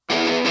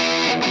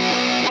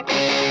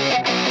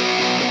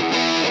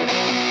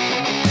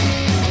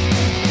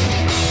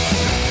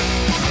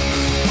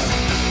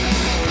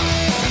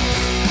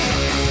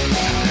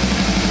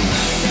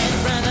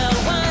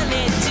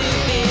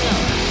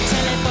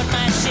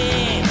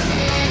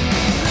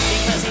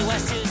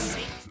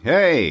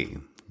Hey,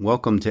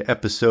 welcome to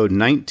episode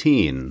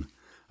 19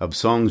 of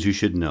Songs You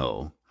Should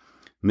Know.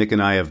 Mick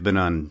and I have been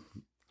on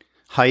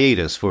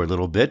hiatus for a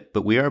little bit,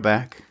 but we are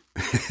back.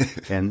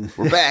 And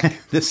we're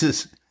back.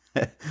 This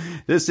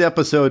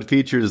episode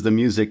features the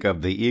music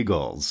of the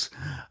Eagles.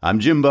 I'm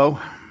Jimbo.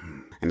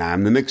 And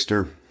I'm the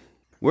Mixter.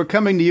 We're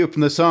coming to you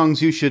from the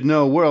Songs You Should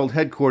Know World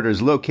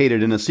Headquarters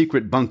located in a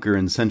secret bunker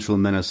in central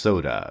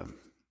Minnesota.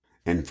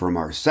 And from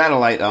our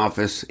satellite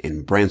office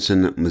in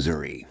Branson,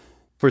 Missouri.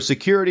 For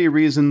security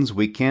reasons,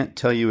 we can't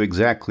tell you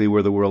exactly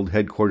where the world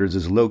headquarters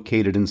is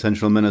located in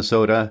central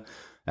Minnesota.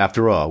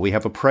 After all, we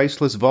have a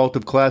priceless vault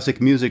of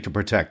classic music to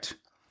protect.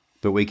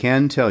 But we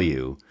can tell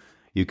you,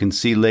 you can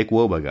see Lake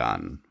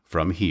Wobegon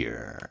from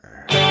here.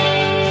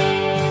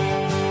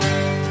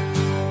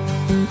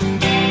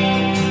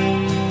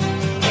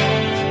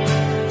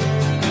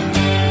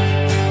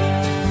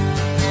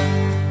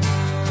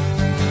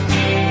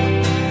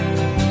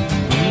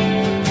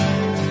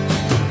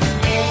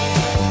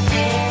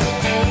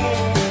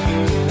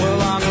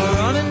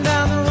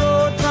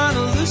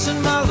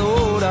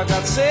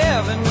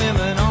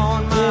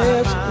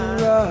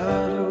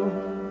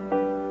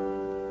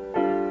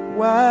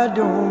 Why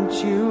don't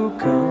you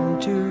come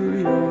to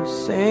your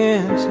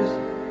senses?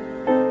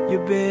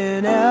 You've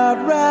been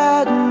out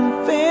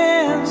riding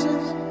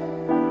fences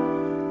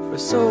for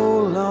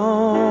so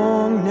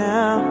long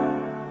now.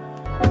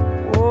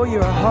 Oh,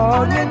 you're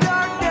hard on the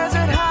dark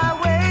desert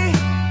highway,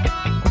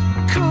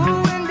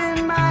 cool wind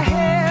in my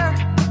hair,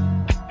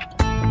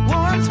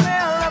 warm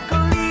smell of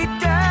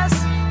colitas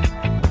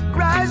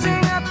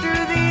rising up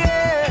through the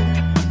air.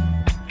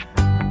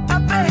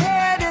 Up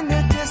ahead in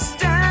the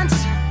distance,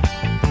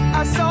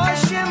 I saw a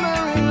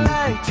shimmering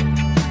light.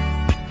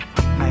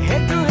 My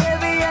head grew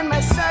heavy and my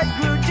sight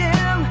grew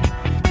dim.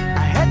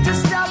 I had to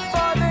stop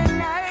for the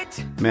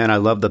night. Man, I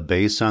love the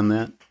bass on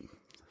that.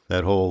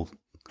 That whole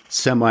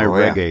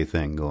semi-reggae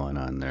thing going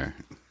on there.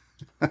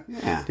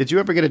 Yeah. Did you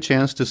ever get a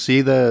chance to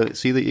see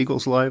the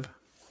Eagles live?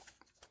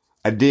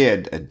 I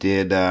did.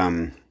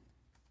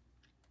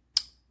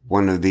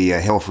 One of the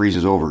Hell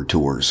Freezes Over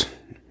tours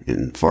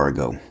in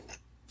Fargo.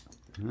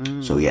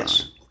 So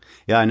yes.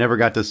 Yeah, I never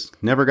got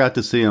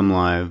to see him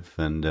live,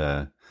 and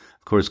of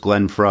course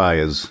Glenn Frey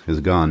is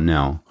gone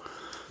now,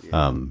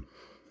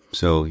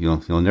 so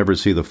you'll never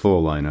see the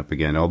full lineup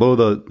again.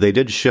 Although they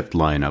did shift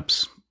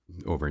lineups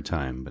over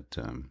time. But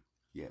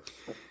Yes.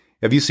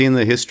 Have you seen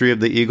the history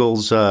of the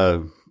Eagles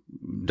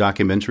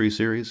documentary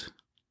series?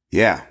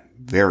 Yeah,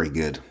 very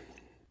good.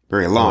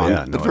 Very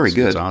long, but very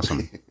good. It's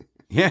awesome.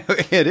 Yeah,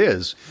 it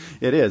is.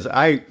 It is.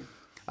 I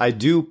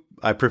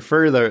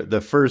prefer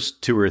the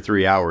first 2 or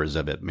 3 hours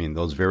of it. I mean,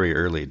 those very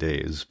early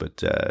days, but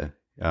the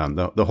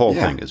whole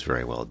thing is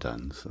very well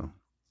done. So,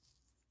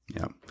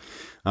 yeah.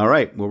 All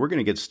right. Well, we're going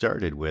to get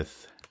started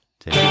with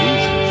Take It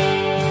Easy.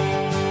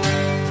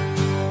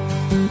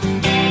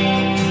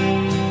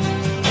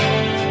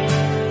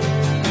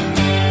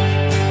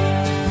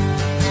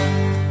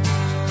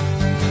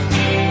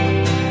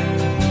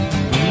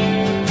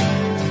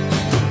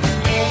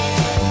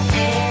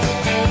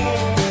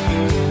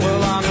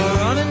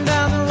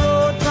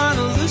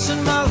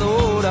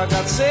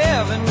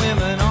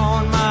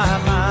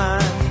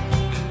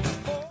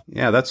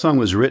 Yeah, that song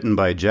was written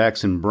by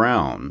Jackson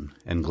Browne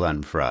and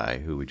Glenn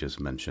Frey, who we just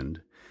mentioned,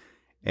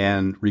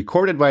 and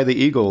recorded by the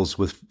Eagles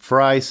with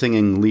Frey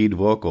singing lead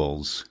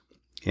vocals,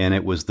 and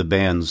it was the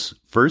band's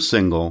first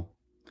single,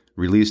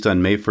 released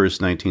on May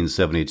 1st,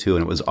 1972,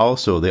 and it was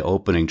also the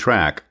opening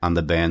track on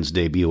the band's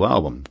debut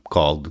album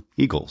called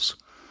Eagles.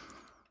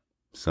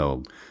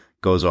 So,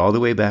 goes all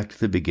the way back to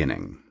the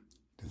beginning.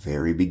 The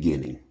very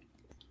beginning.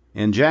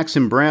 And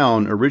Jackson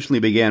Browne originally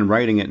began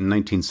writing it in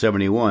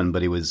 1971,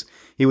 but he was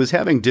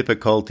having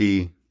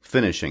difficulty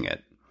finishing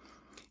it.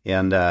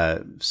 And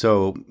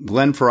so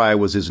Glenn Frey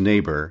was his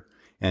neighbor,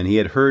 and he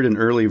had heard an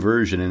early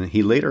version, and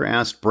he later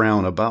asked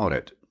Browne about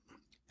it.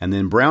 And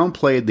then Browne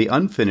played the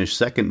unfinished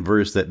second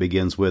verse that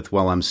begins with,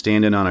 "While I'm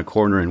standing on a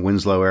corner in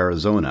Winslow,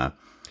 Arizona."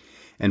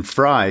 And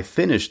Frey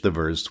finished the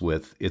verse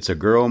with, "It's a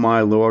girl, my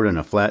lord, in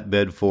a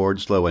flatbed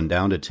Ford, slowing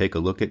down to take a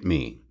look at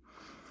me."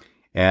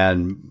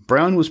 And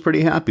Browne was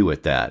pretty happy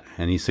with that,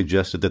 and he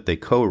suggested that they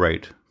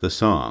co-write the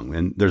song.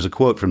 And there's a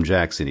quote from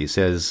Jackson. He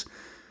says,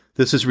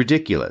 "This is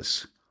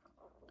ridiculous.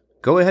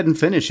 Go ahead and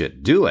finish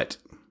it. Do it."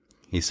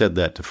 He said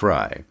that to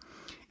Frey.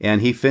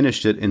 And he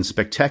finished it in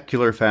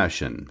spectacular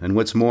fashion, and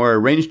what's more,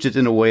 arranged it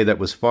in a way that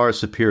was far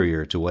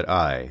superior to what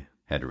I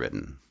had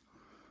written.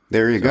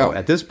 There you go.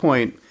 At this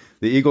point,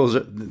 the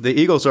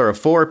Eagles are a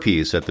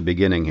four-piece at the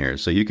beginning here,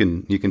 so you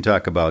can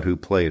talk about who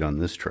played on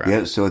this track.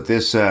 Yeah, so at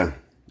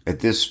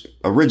this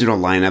original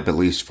lineup, at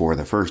least for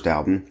the first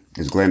album,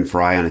 is Glenn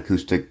Frey on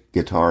acoustic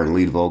guitar and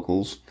lead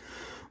vocals.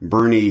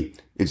 Bernie,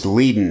 it's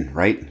Leadon,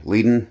 right?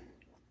 Leadon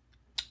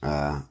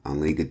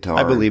on lead guitar.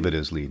 I believe it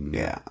is Leadon.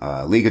 Yeah.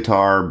 Lead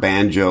guitar,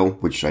 banjo,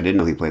 which I didn't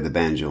know he played the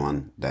banjo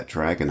on that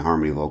track, and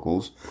harmony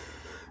vocals.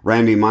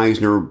 Randy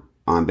Meisner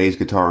on bass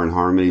guitar and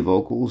harmony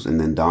vocals, and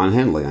then Don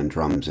Henley on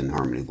drums and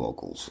harmony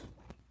vocals.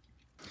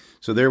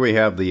 So there we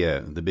have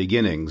the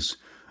beginnings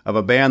of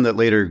a band that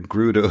later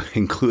grew to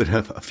include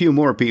a few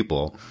more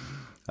people,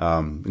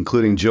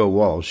 including Joe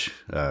Walsh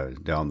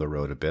down the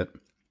road a bit,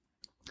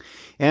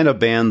 and a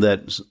band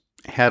that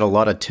had a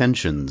lot of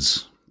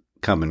tensions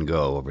come and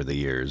go over the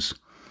years.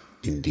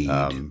 Indeed.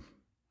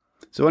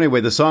 So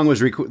anyway, the song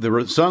was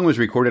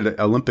recorded at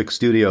Olympic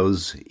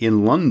Studios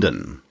in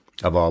London,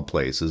 of all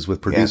places,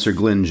 with producer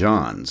Glyn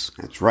Johns.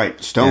 That's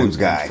right, Stones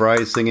guy. And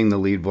Fry singing the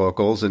lead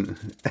vocals,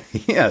 and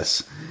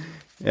yes,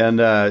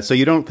 and so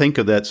you don't think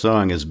of that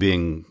song as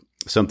being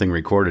something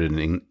recorded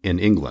in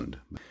England.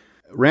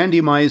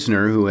 Randy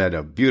Meisner, who had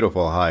a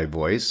beautiful high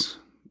voice,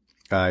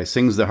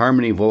 sings the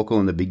harmony vocal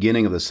in the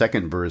beginning of the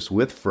second verse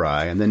with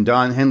Fry, and then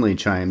Don Henley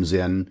chimes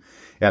in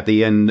at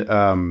the end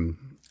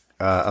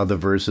of the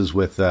verses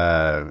with,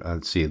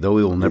 let's see, though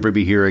we will never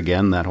be here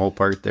again, that whole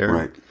part there.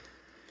 Right.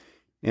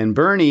 And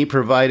Bernie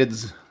provided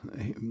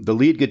the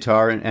lead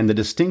guitar and the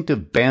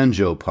distinctive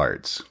banjo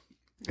parts,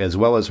 as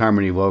well as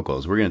harmony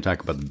vocals. We're going to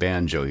talk about the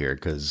banjo here,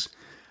 because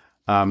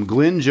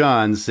Glyn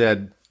Johns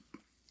said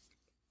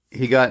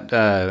he got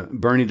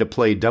Bernie to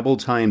play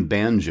double-time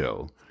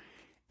banjo,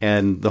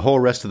 and the whole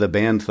rest of the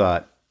band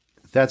thought,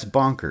 that's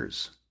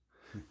bonkers.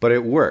 But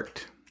it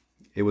worked.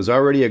 It was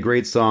already a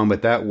great song,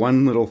 but that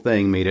one little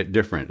thing made it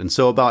different. And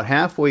so about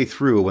halfway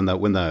through, when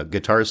the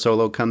guitar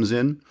solo comes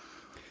in,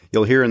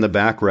 you'll hear in the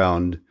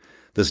background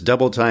this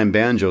double-time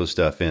banjo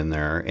stuff in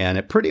there, and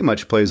it pretty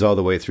much plays all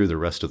the way through the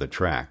rest of the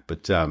track.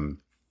 But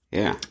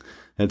yeah,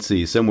 let's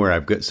see, somewhere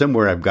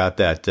I've got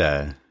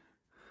that.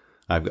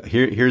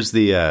 Here's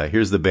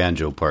the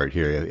banjo part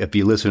here. If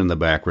you listen in the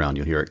background,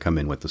 you'll hear it come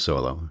in with the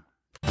solo.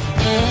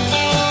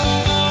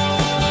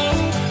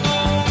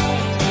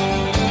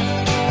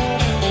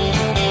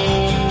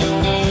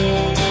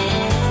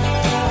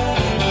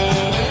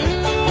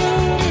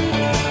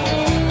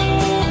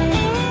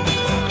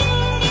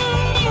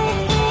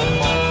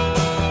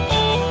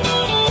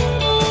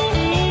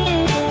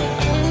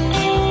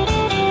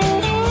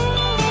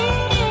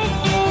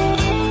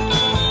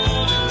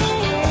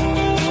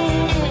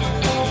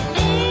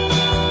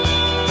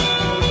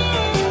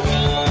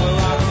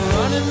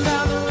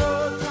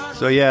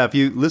 So yeah, if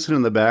you listen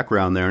in the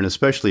background there, and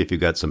especially if you've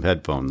got some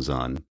headphones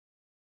on,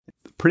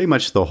 pretty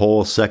much the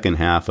whole second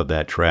half of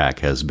that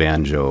track has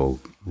banjo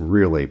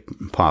really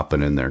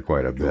popping in there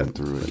quite a bit.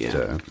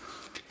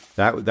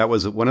 That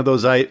was one of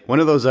those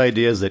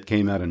ideas that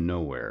came out of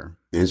nowhere,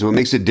 and so it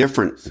makes it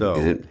different. So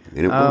and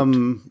it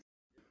worked.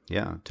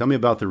 Yeah, tell me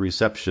about the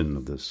reception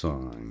of this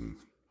song.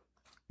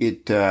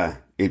 It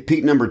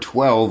peaked number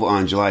 12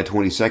 on July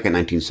 22nd,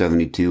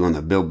 1972, on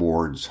the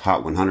Billboard's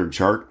Hot 100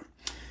 chart.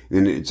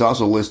 And it's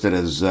also listed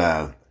as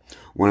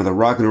one of the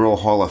Rock and Roll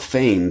Hall of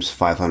Fame's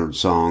 500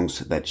 songs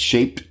that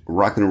shaped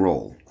rock and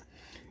roll.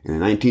 And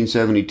in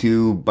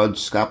 1972, Bud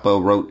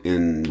Scapo wrote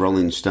in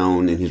Rolling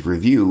Stone in his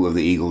review of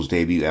the Eagles'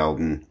 debut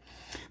album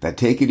that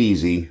Take It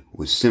Easy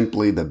was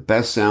simply the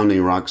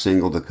best-sounding rock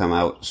single to come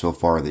out so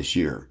far this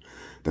year.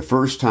 The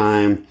first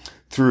time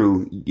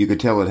through, you could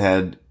tell it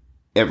had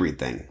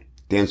everything.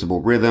 Danceable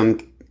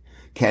rhythm,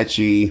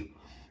 catchy,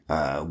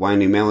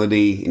 winding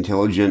melody,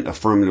 intelligent,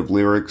 affirmative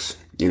lyrics,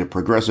 in a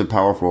progressive,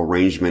 powerful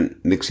arrangement,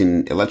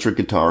 mixing electric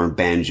guitar and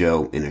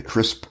banjo in a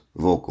crisp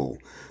vocal.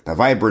 The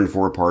vibrant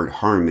four-part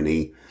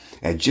harmony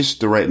at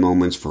just the right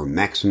moments for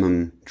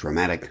maximum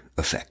dramatic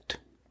effect.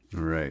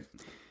 All right.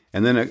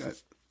 And then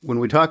when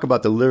we talk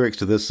about the lyrics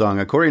to this song,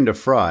 according to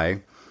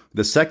Fry,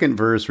 the second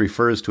verse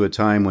refers to a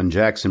time when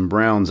Jackson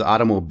Browne's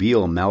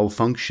automobile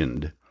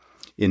malfunctioned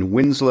in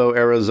Winslow,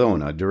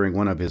 Arizona, during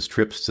one of his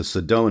trips to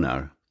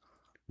Sedona,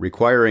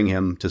 requiring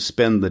him to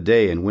spend the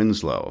day in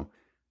Winslow.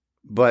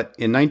 But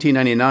in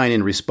 1999,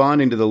 in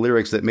responding to the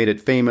lyrics that made it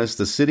famous,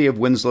 the city of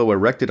Winslow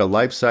erected a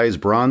life-size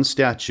bronze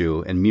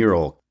statue and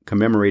mural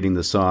commemorating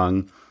the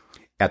song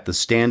at the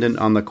Standin'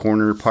 on the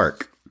Corner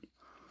Park.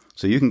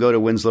 So you can go to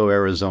Winslow,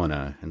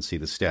 Arizona, and see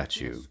the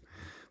statue.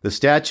 The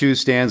statue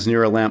stands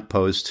near a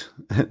lamppost,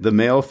 the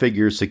male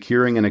figure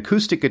securing an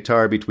acoustic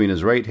guitar between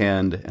his right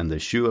hand and the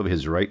shoe of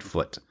his right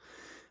foot.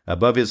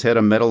 Above his head,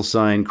 a metal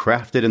sign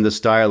crafted in the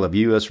style of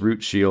U.S.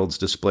 route shields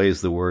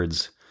displays the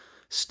words,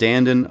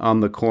 "Standin'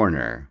 on the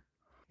corner."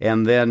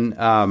 And then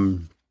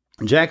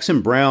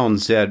Jackson Browne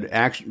said,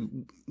 actually,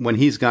 when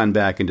he's gone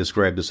back and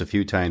described this a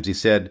few times, he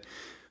said,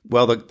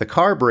 well, the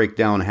car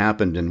breakdown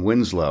happened in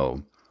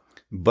Winslow,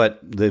 but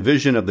the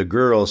vision of the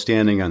girl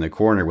standing on the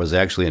corner was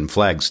actually in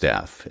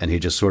Flagstaff, and he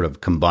just sort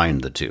of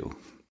combined the two.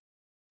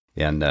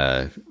 And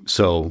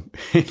so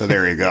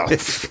there you go.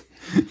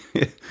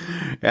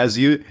 As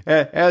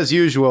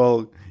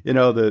usual, you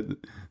know,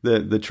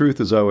 the truth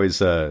is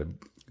always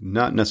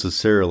not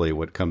necessarily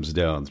what comes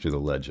down through the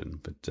legend,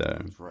 but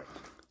That's right.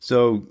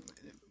 So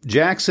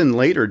Jackson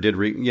later did,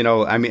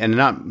 and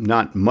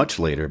not much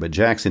later, but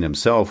Jackson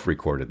himself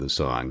recorded the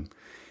song,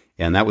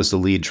 and that was the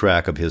lead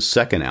track of his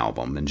second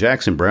album. And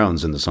Jackson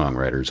Browne's in the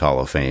Songwriters Hall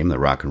of Fame, the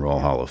Rock and Roll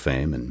Hall of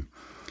Fame,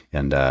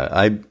 and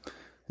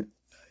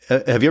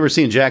have you ever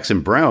seen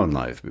Jackson Browne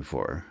live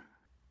before?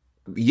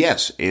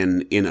 Yes,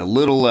 in a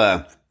little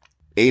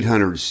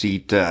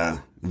 800-seat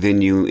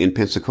venue in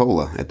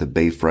Pensacola at the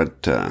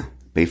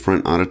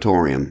Bayfront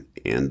Auditorium,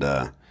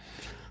 and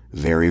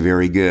very,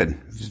 very good.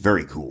 It was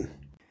very cool.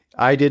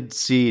 I did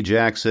see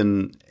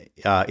Jackson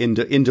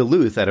in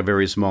Duluth at a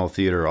very small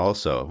theater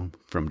also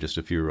from just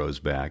a few rows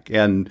back.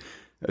 And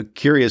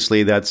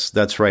curiously,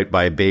 that's right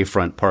by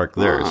Bayfront Park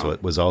there. So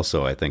it was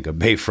also, I think, a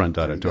Bayfront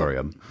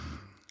auditorium.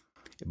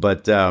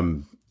 But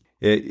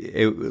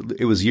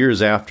it was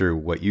years after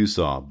what you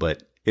saw.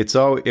 But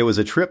it was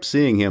a trip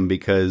seeing him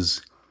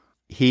because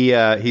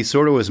he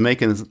sort of was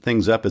making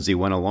things up as he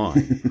went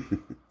along.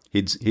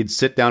 He'd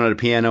sit down at a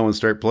piano and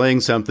start playing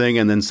something,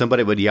 and then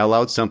somebody would yell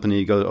out something, and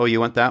he'd go, "Oh, you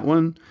want that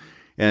one?"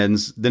 And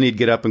then he'd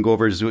get up and go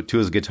over to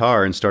his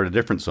guitar and start a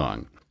different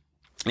song.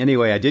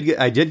 Anyway, I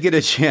did get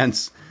a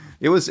chance.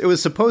 It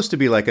was supposed to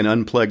be like an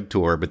unplugged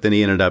tour, but then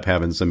he ended up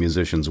having some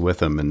musicians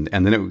with him, and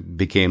then it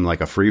became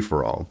like a free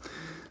for all.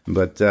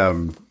 But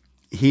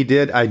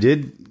I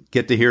did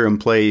get to hear him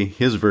play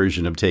his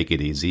version of "Take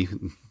It Easy,"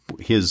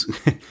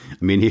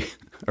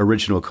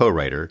 original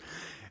co-writer.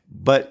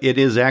 But it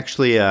is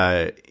actually,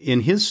 in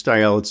his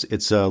style,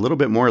 it's a little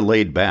bit more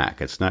laid back.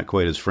 It's not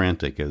quite as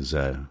frantic as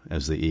the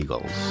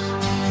Eagles.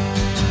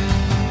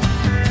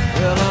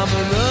 Well, I'm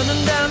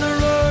running down the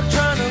road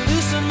trying to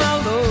loosen my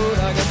load.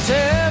 I got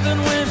 7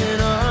 women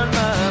on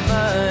my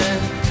mind.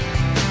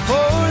 4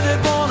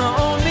 that wanna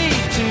own me,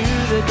 2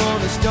 that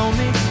wanna stone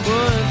me. 1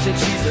 said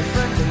she's a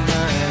friend of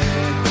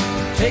mine.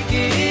 Take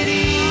it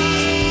easy,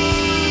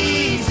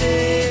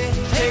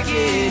 take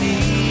it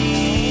easy.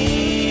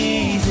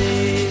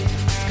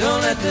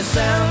 Don't let the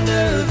sound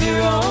of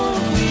your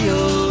own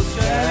wheels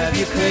drive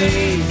you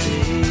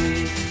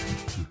crazy.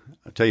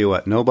 I'll tell you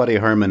what, nobody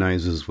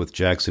harmonizes with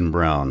Jackson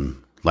Browne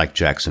like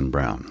Jackson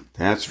Browne.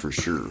 That's for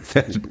sure.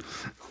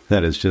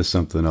 That is just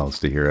something else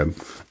to hear him.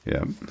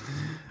 Yeah.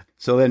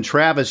 So then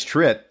Travis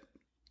Tritt,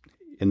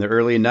 in the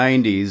early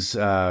 90s,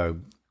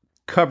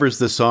 covers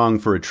the song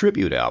for a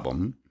tribute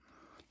album.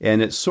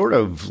 And it sort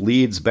of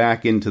leads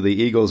back into the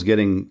Eagles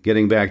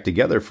getting back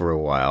together for a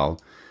while.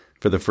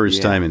 For the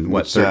first time in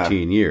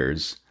 13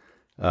 years,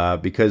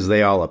 because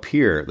they all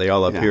appear in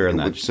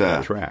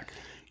that track.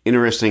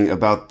 Interesting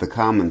about the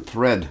Common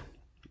Thread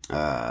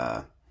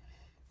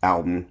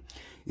album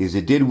is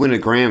it did win a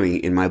Grammy,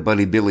 and my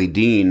buddy Billy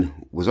Dean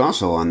was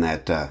also on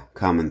that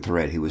Common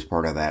Thread. He was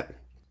part of that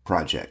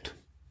project.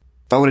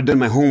 If I would have done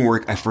my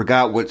homework, I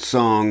forgot what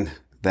song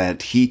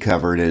that he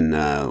covered, and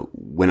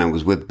when I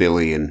was with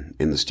Billy and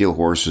the Steel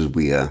Horses,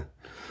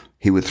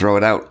 he would throw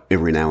it out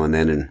every now and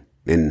then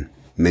and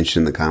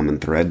mention the Common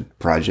Thread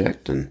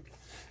project, and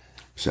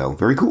so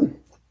very cool.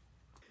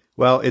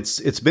 Well,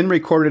 it's been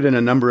recorded in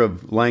a number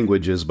of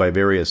languages by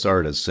various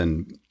artists,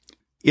 and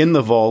in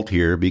the vault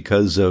here,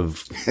 because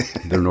of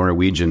the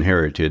Norwegian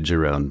heritage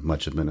around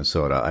much of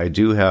Minnesota, I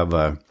do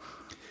have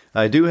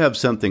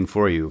something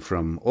for you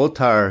from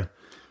Ottar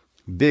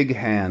Big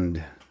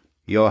Hand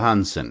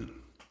Johansen.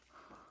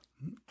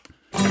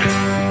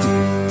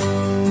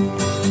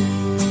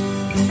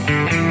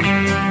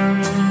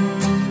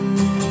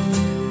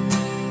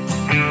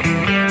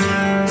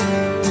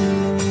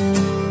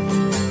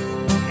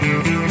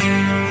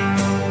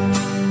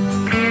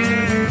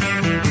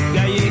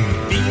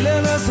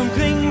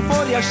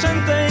 Jeg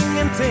skjønte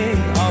ingenting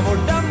av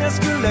hvordan jeg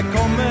skulle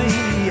komme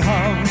i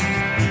havn.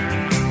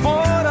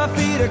 Våre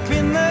 4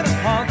 kvinner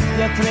hadde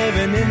jeg 3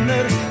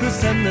 venninner, pluss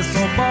henne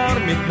som bar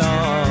mitt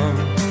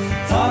navn.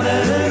 Ta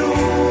det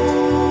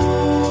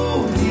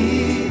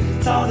rolig,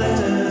 ta det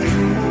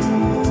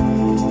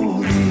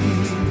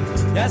rolig.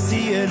 Jeg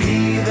sier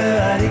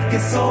livet ikke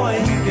så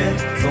enkelt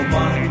som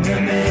mange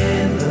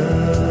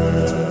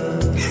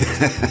mener.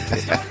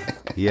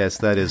 Yes,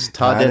 that is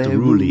Ta det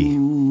rolig.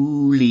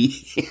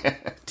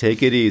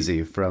 Take It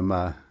Easy from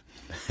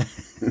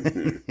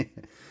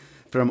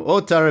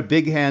Ottar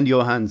Big Hand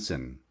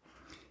Johansen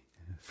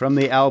from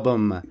the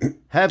album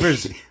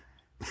Havers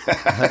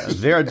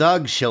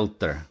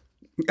Hverdagsshelter.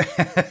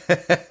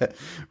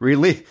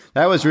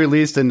 That was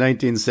released in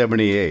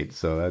 1978,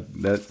 so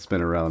that's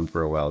been around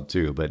for a while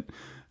too. But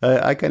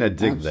I kind of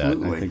dig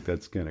Absolutely. that. I think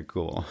that's kind of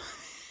cool.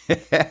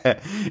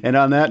 And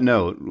on that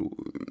note,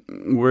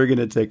 we're going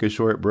to take a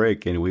short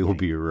break, and we will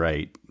be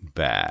right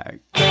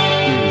back. Well,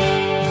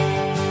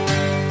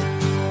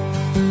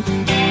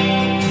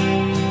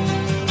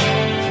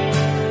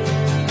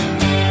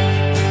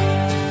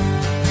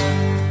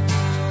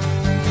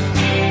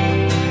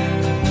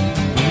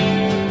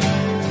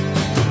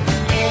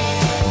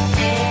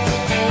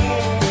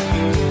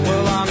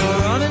 I'm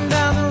running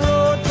down the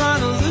road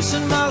trying to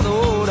loosen my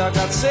load. I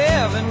got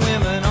 7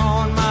 women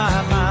on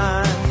my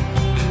mind.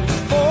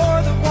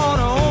 4 that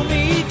wanna own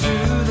me, 2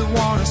 that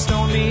wanna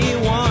stone me,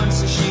 1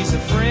 so she's a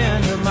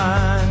friend of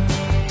mine.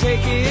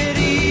 Take it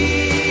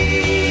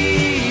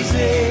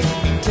easy,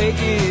 take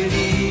it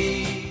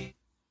easy.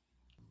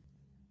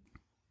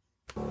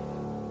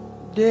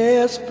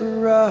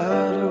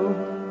 Desperado,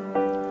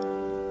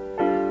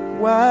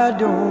 why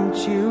don't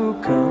you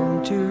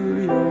come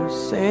to your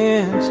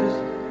senses?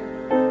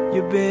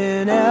 You've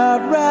been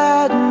out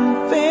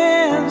riding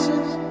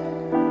fences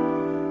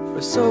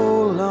for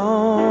so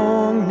long.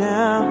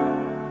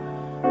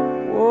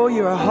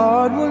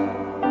 hard one,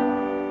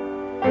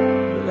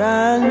 but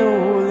I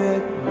know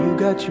that you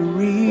got your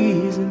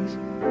reasons.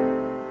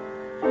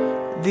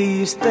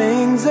 These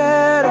things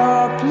that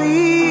are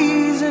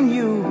pleasing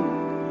you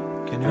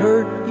can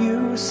hurt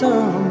you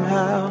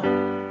somehow.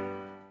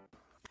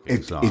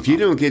 If you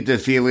don't get the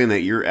feeling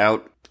that you're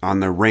out on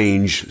the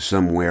range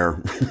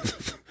somewhere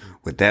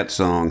with that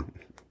song,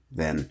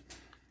 then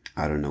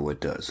I don't know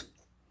what does.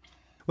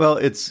 Well,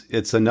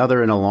 it's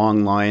another in a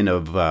long line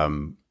of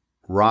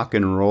rock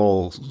and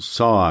roll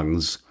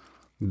songs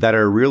that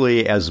are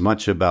really as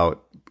much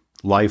about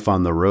life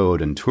on the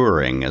road and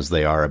touring as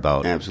they are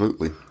about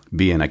absolutely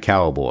being a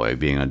cowboy,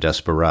 being a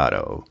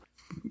desperado.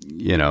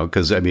 You know,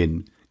 because I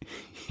mean,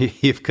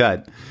 you've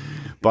got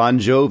Bon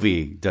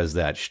Jovi does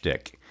that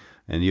shtick,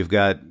 and you've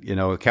got, you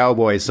know, a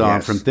cowboy song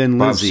from Thin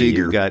Bob Lizzy.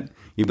 Seger.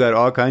 You've got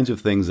all kinds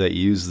of things that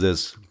use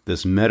this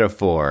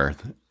metaphor.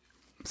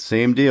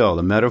 Same deal,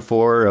 the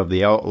metaphor of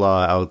the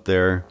outlaw out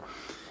there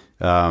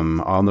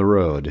on the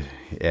road,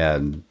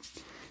 and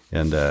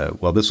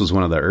well, this was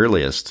one of the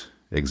earliest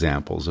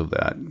examples of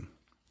that.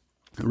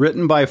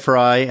 Written by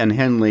Fry and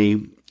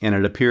Henley, and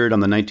it appeared on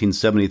the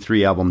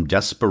 1973 album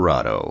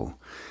Desperado,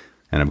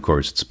 and of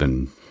course, it's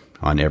been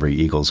on every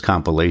Eagles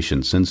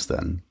compilation since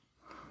then.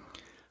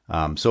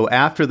 So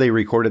after they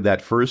recorded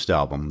that first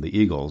album, The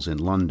Eagles, in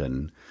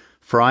London,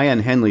 Fry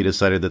and Henley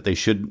decided that they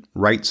should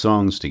write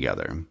songs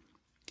together.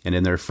 And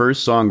in their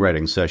first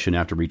songwriting session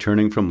after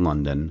returning from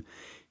London,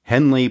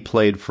 Henley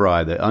played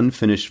Fry the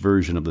unfinished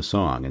version of the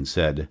song and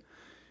said,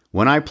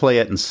 "When I play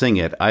it and sing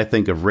it, I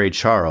think of Ray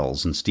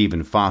Charles and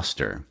Stephen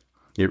Foster.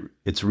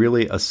 It's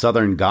really a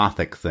Southern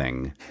Gothic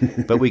thing,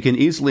 but we can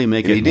easily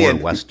make it more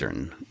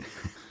Western."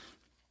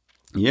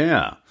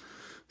 Yeah.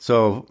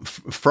 So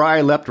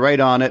Fry leapt right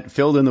on it,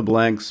 filled in the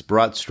blanks,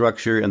 brought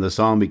structure, and the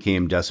song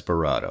became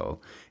Desperado.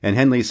 And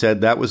Henley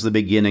said that was the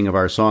beginning of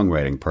our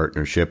songwriting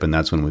partnership, and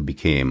that's when we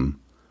became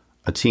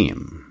a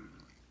team.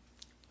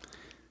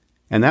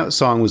 And that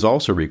song was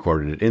also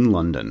recorded in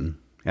London,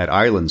 at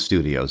Island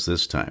Studios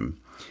this time.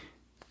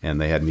 And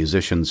they had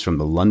musicians from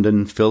the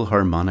London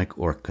Philharmonic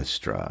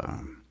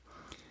Orchestra.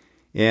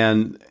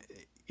 And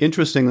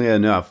interestingly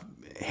enough,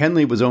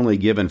 Henley was only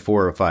given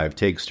 4 or 5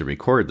 takes to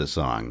record the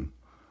song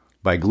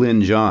by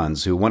Glyn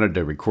Johns, who wanted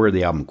to record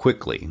the album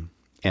quickly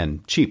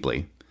and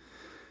cheaply.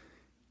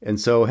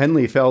 And so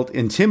Henley felt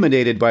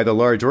intimidated by the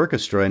large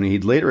orchestra, and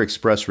he'd later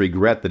express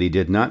regret that he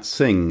did not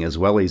sing as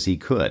well as he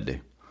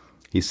could.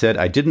 He said,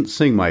 "I didn't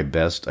sing my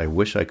best. I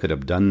wish I could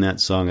have done that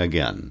song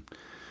again,"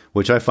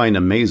 which I find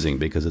amazing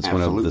because it's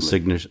one of the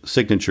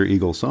signature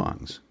Eagle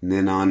songs. And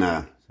then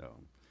on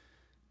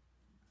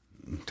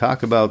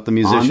talk about the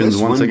musicians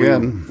once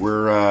again.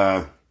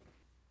 We're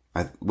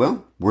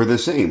the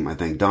same. I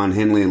think Don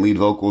Henley on lead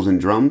vocals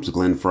and drums,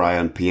 Glenn Fry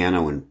on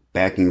piano and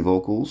backing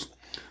vocals,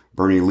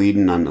 Bernie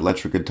Leadon on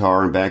electric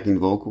guitar and backing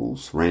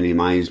vocals, Randy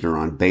Meisner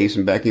on bass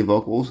and backing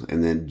vocals,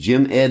 and then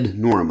Jim Ed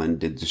Norman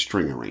did the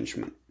string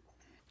arrangement.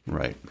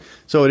 Right.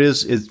 So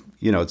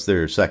it's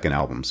their second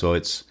album. So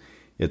it's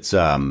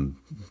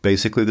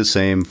basically the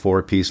same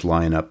 4-piece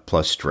lineup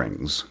plus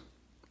strings.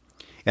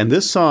 And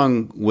this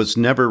song was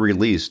never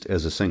released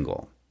as a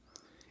single.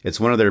 It's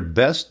one of their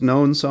best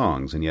known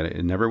songs, and yet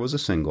it never was a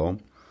single.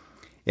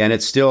 And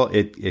it's still,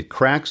 it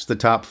cracks the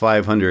top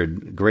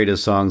 500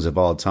 greatest songs of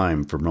all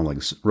time from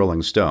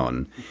Rolling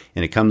Stone.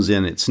 And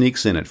it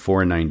sneaks in at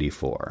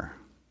 494.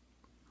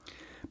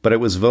 But it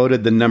was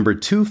voted the number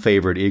 2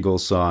 favorite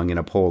Eagles song in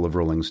a poll of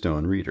Rolling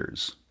Stone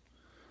readers.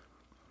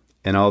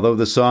 And although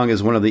the song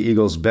is one of the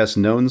Eagles' best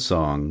known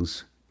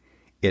songs,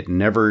 it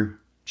never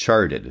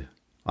charted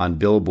on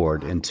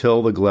Billboard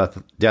until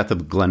the death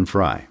of Glenn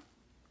Fry,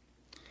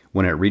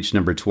 when it reached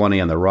number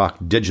 20 on the Rock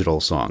Digital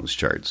Songs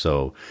chart.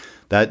 So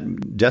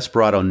that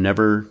Desperado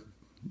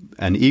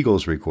an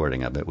Eagles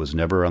recording of it was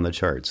never on the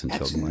charts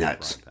until That's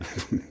nuts.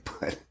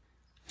 But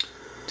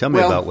tell me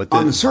about what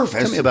on the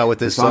surface. Tell me about what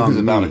this song song is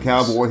about. means. A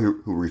cowboy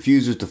who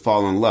refuses to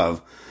fall in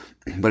love,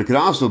 but it could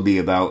also be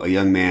about a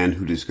young man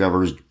who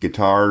discovers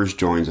guitars,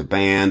 joins a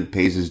band,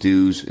 pays his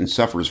dues, and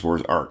suffers for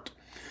his art.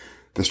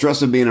 The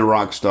stress of being a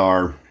rock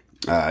star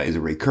is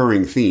a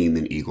recurring theme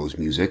in Eagles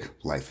music,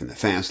 Life in the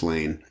Fast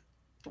Lane,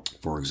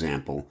 for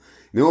example.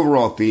 The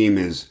overall theme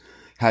is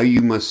how you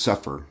must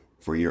suffer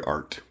for your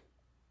art.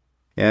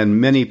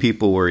 And many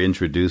people were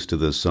introduced to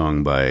this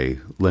song by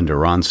Linda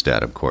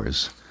Ronstadt, of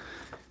course.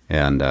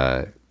 And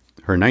her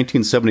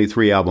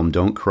 1973 album,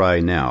 Don't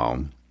Cry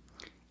Now,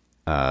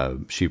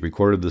 she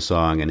recorded the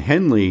song, and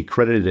Henley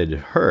credited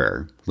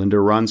her, Linda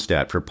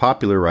Ronstadt, for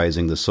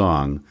popularizing the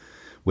song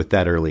with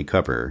that early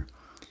cover.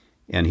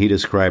 And he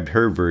described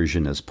her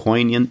version as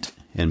poignant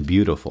and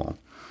beautiful.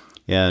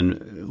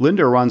 And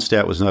Linda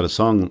Ronstadt was not a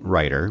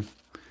songwriter.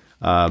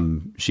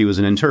 She was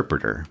an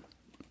interpreter.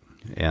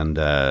 And,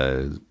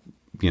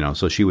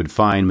 so she would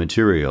find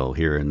material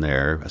here and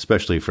there,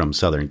 especially from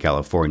Southern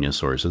California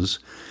sources.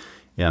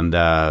 And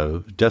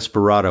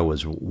Desperado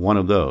was one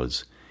of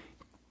those.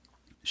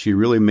 she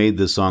really made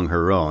this song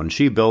her own.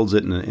 She builds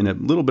it in a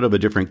little bit of a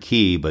different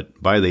key,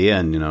 but by the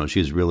end,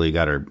 she's really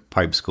got her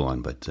pipes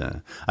going. But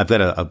I've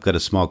got a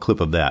small clip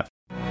of that.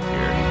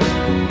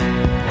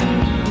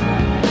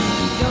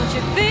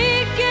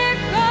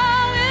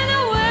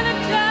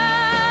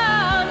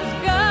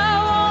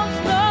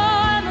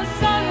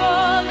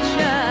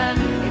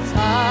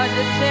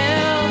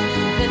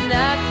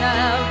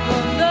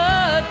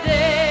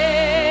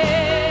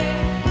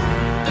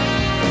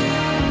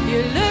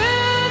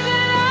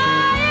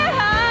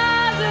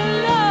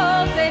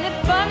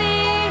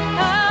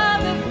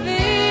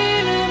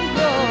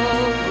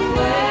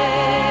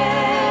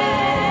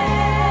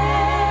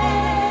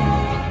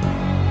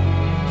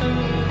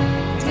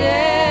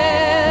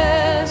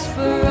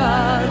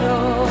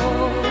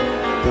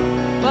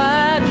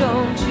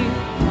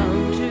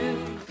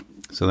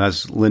 So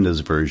that's Linda's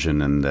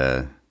version,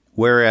 and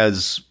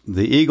whereas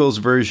the Eagles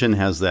version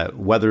has that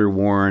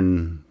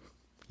weather-worn,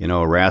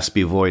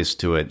 raspy voice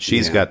to it,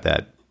 she's got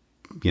that,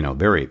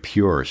 very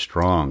pure,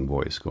 strong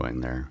voice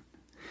going there.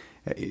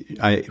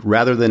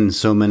 Rather than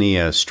so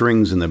many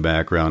strings in the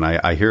background,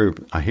 I hear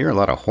a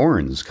lot of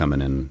horns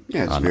coming in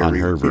on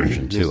her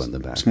version too in the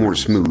background. It's more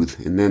smooth.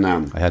 And then I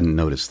hadn't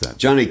noticed that.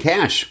 Johnny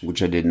Cash,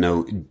 which I didn't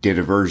know, did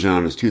a version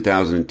on his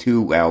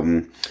 2002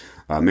 album,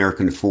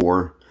 American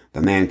 4.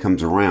 The Man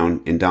Comes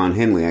Around, and Don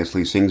Henley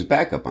actually sings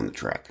backup on the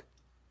track.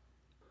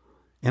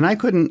 And I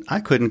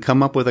couldn't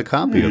come up with a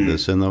copy of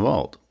this in the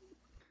vault.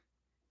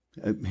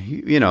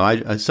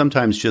 I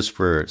sometimes just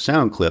for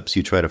sound clips,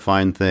 you try to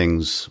find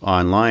things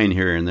online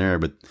here and there,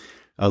 but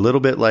a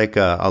little bit like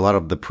a lot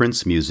of the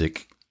Prince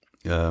music,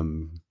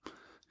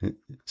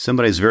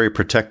 somebody's very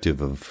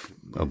protective of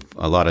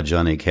a lot of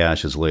Johnny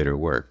Cash's later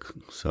work.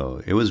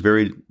 So it was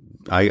very,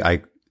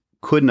 I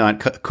could not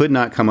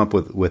come up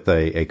with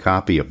a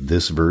copy of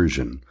this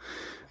version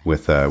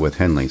with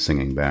Henley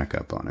singing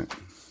backup on it.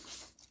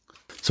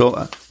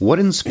 So what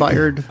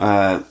inspired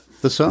the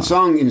song? The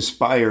song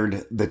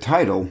inspired the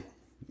title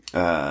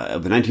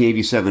of the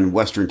 1987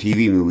 Western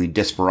TV movie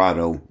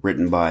Desperado,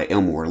 written by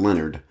Elmore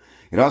Leonard.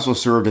 It also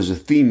served as a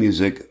theme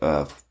music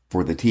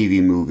for the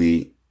TV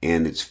movie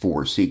and its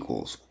 4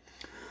 sequels.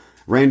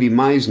 Randy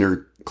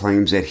Meisner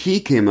claims that he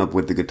came up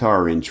with the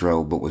guitar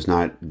intro, but was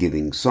not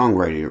giving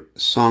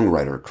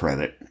songwriter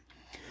credit,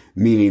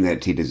 meaning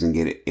that he doesn't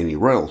get any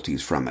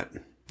royalties from it.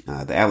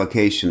 The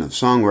allocation of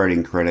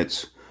songwriting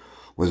credits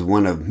was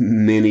one of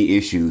many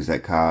issues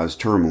that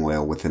caused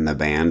turmoil within the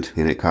band,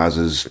 and it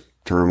causes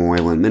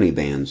turmoil in many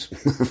bands.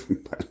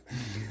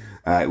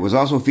 It was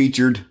also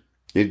featured.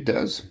 It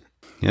does.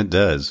 It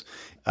does.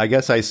 I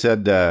guess I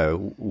said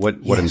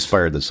what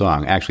inspired the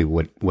song. Actually,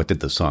 what did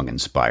the song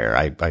inspire?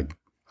 I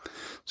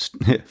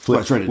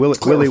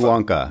Willy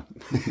Wonka,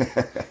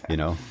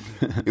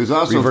 It was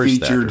also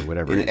featured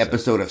in an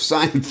episode of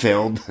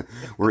Seinfeld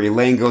where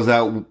Elaine goes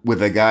out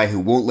with a guy who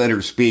won't let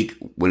her speak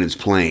when it's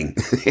playing.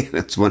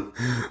 That's one.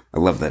 I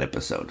love that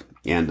episode.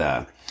 And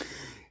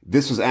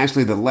this was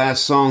actually the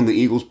last song the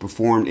Eagles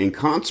performed in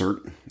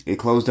concert. It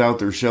closed out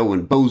their show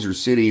in Bossier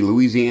City,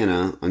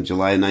 Louisiana on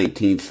July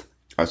 29th,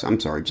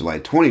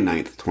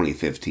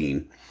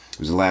 2015. It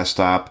was the last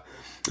stop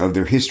of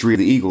their History of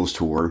the Eagles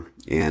tour.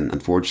 And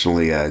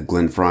unfortunately,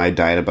 Glenn Frey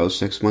died about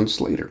 6 months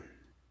later.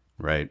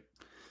 Right.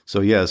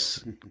 So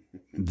yes,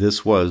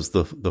 this was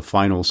the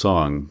final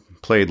song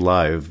played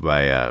live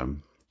by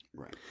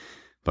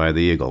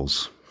the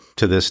Eagles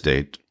to this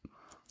date,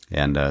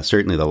 and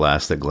certainly the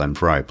last that Glenn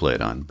Frey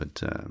played on.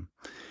 But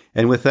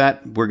and with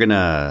that, we're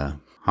gonna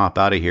hop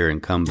out of here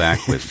and come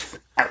back with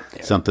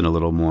something a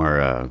little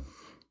more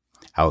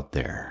out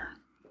there.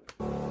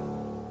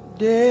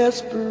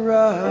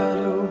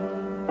 Desperado,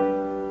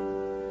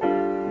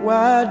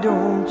 why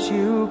don't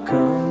you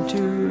come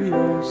to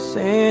your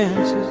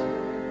senses?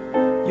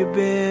 You've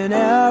been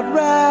out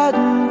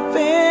riding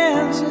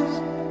fences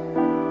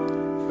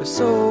for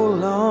so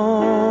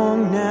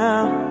long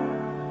now.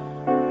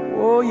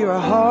 Oh, you're a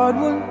hard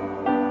one,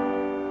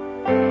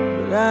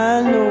 but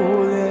I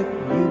know that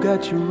you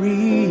got your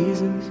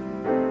reasons.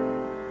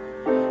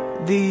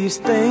 These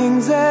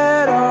things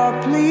that are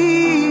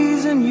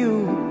pleasing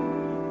you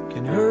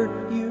can hurt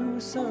you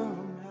somehow.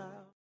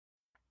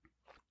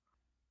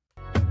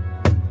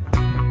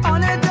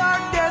 On a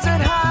dark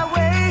desert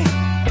highway,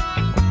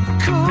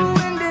 cool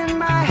wind in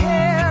my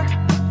hair,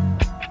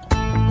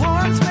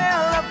 warm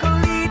smell of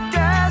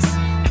colitas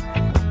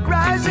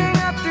rising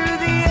up through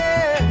the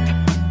air.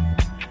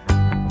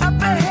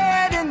 Up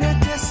ahead in the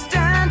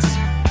distance,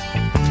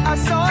 I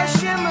saw a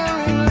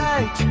shimmering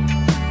light.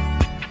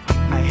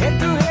 My head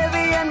grew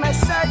heavy and my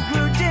sight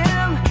grew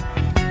dim.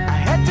 I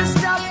had to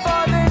stop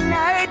for the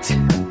night.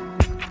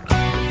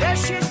 There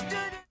she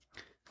stood.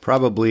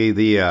 Probably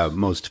the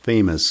most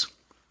famous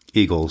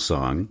Eagles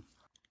song.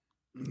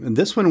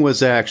 This one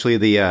was actually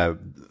the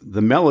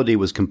melody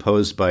was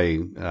composed by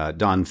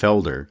Don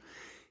Felder,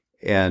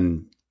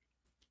 and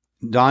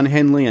Don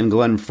Henley and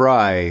Glenn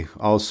Frey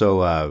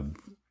also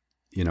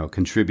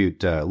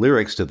contribute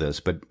lyrics to this.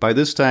 But by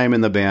this time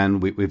in the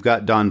band, we've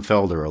got Don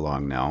Felder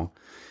along now,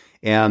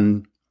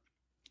 and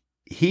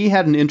he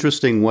had an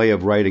interesting way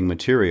of writing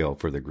material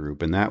for the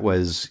group, and that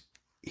was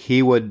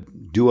he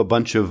would do a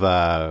bunch of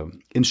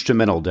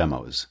instrumental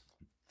demos,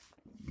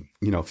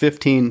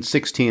 15,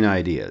 16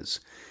 ideas.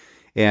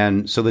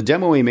 And so the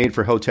demo he made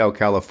for Hotel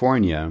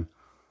California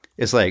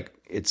is like,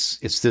 it's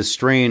this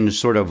strange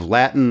sort of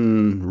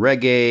Latin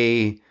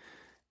reggae,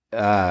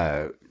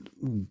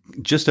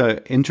 just an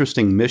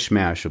interesting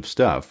mishmash of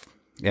stuff.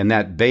 And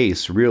that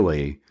bass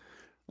really,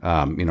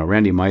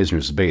 Randy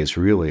Meisner's bass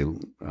really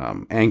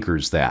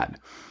anchors that.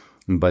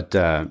 But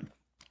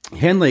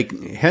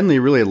Henley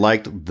really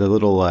liked the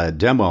little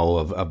demo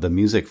of the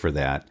music for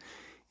that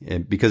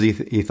because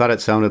he thought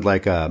it sounded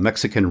like a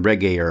Mexican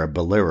reggae or a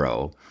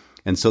bolero.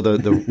 And so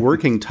the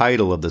working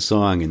title of the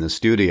song in the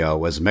studio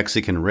was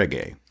Mexican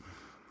Reggae.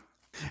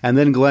 And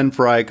then Glenn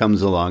Frey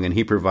comes along and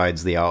he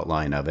provides the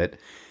outline of it.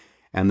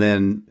 And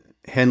then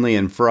Henley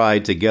and Frey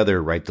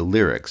together write the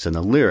lyrics. And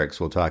the lyrics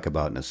we'll talk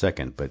about in a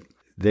second. But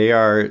they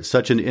are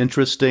such an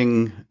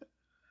interesting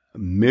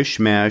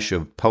mishmash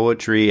of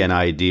poetry and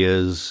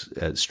ideas,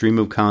 a stream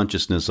of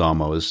consciousness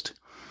almost.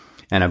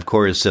 And of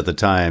course, at the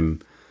time,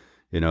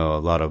 a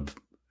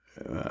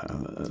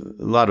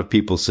lot of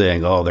people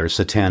saying, "Oh, there's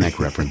satanic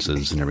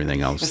references and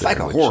everything else." It's like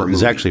a horror movie.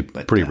 It's actually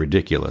pretty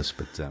ridiculous.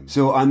 But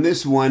so on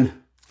this one,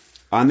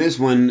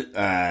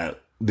 the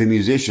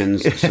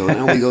musicians. So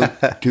now we go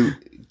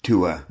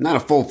to not a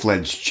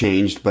full-fledged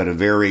change, but a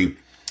very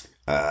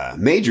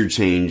major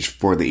change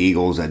for the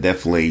Eagles. That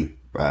definitely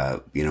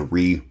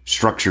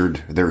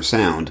restructured their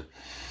sound.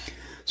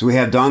 So we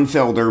have Don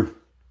Felder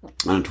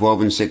on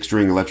 12 and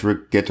 6-string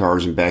electric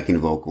guitars and backing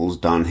vocals.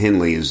 Don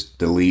Henley is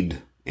the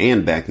lead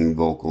and backing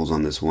vocals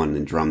on this one,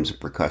 and drums and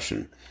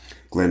percussion.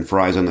 Glenn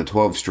Frey's on the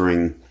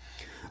 12-string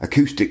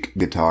acoustic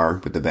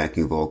guitar with the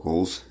backing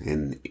vocals,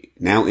 and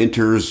now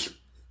enters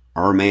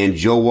our man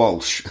Joe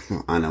Walsh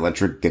on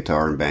electric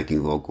guitar and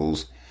backing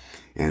vocals,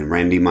 and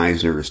Randy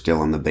Meisner is still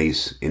on the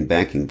bass and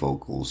backing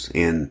vocals.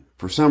 And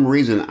for some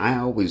reason, I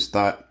always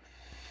thought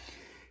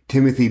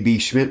Timothy B.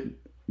 Schmidt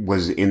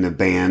was in the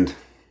band.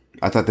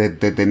 I thought that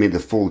they made the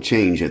full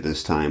change at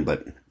this time,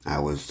 but I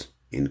was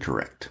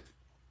incorrect.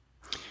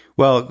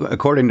 Well,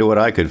 according to what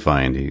I could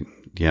find,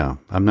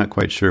 I'm not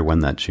quite sure when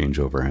that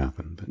changeover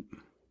happened.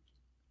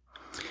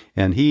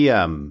 And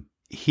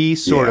he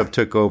sort of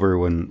took over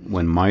when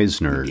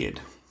Meisner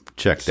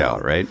checked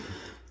out, right?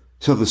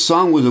 So the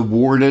song was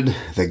awarded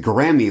the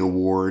Grammy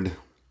Award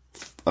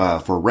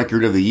for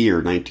Record of the Year,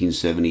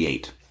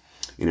 1978.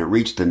 And it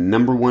reached the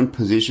number 1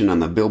 position on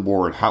the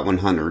Billboard Hot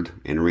 100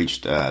 and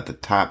reached the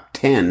top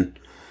 10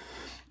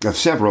 of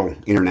several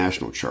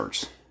international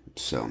charts.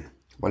 So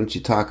why don't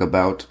you talk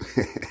about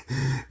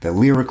the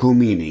lyrical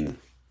meaning?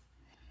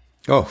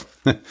 Oh,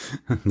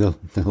 the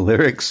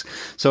lyrics.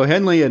 So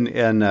Henley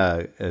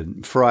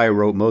and Frey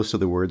wrote most of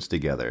the words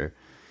together.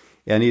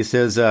 And he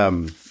says,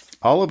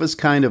 all of us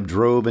kind of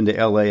drove into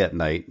L.A. at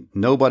night.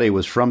 Nobody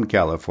was from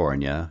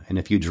California. And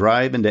if you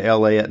drive into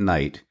L.A. at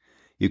night,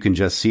 you can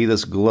just see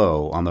this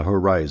glow on the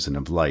horizon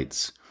of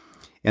lights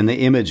and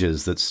the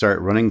images that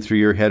start running through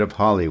your head of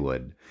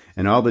Hollywood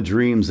and all the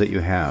dreams that you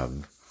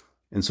have.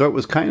 And so it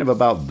was kind of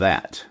about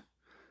that,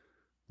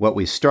 what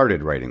we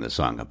started writing the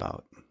song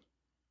about.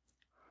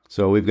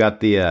 So we've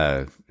got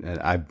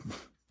I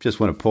just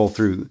want to pull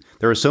through.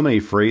 There are so many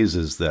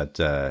phrases that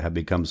have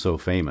become so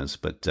famous,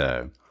 but,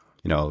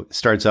 it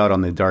starts out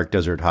on the dark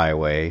desert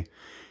highway,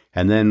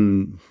 and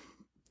then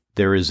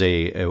there is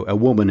a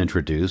woman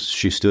introduced.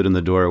 She stood in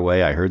the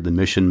doorway. I heard the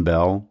mission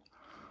bell.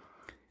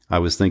 I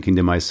was thinking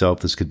to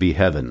myself, this could be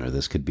heaven or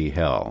this could be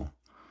hell.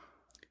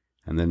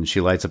 And then she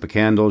lights up a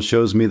candle,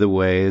 shows me the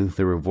way.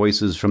 There were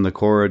voices from the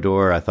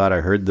corridor. I thought I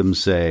heard them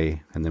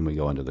say, and then we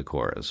go into the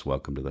chorus,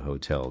 welcome to the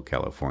Hotel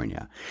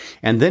California.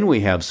 And then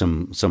we have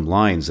some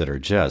lines that are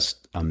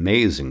just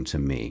amazing to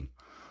me.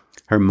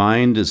 Her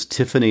mind is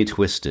Tiffany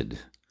twisted.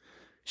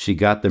 She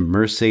got the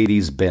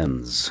Mercedes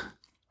Benz.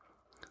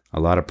 A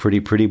lot of pretty,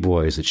 pretty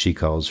boys that she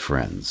calls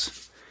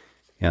friends.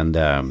 And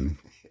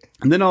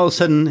then all of a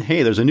sudden,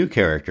 hey, there's a new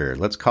character.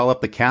 Let's call up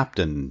the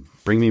captain.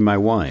 Bring me my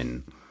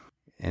wine.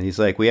 And he's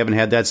like, we haven't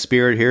had that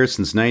spirit here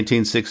since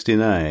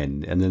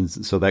 1969. And then,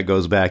 so that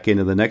goes back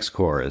into the next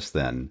chorus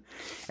then.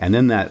 And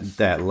then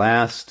that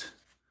last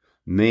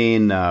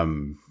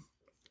main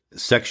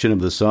section of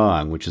the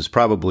song, which is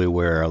probably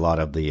where a lot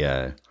of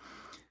the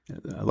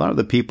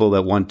people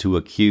that want to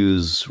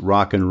accuse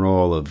rock and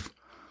roll of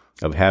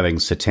having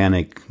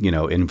satanic,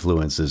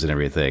 influences and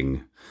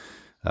everything,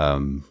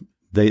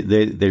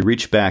 they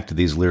reach back to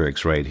these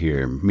lyrics right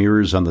here.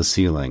 Mirrors on the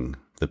ceiling,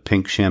 the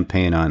pink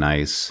champagne on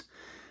ice.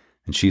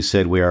 And she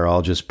said, we are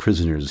all just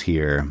prisoners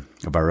here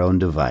of our own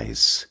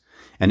device.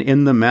 And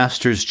in the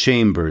master's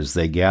chambers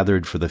they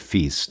gathered for the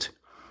feast.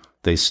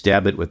 They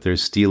stab it with their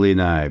steely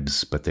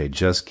knives, but they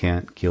just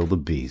can't kill the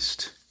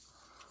beast.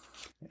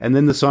 And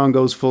then the song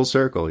goes full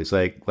circle. He's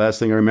like, last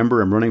thing I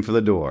remember, I'm running for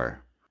the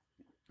door.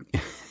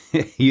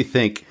 You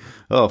think,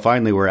 oh,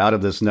 finally we're out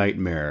of this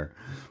nightmare.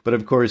 But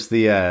of course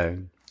the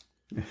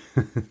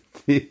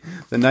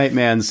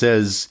Nightman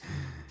says,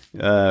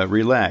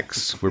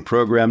 Relax. We're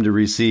programmed to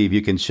receive.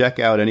 You can check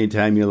out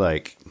anytime you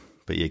like,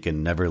 but you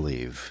can never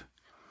leave.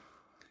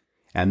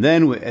 And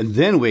then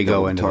we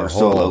go into the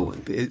whole.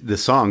 The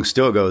song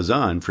still goes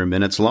on for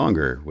minutes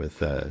longer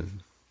with a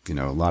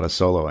lot of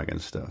soloing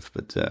and stuff.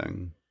 But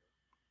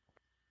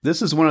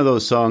this is one of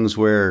those songs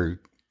where,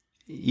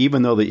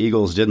 even though the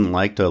Eagles didn't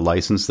like to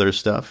license their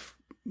stuff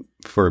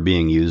for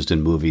being used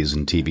in movies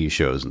and TV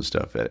shows and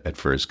stuff at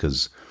first,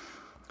 because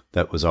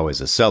that was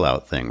always a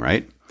sellout thing,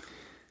 right?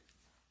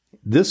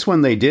 This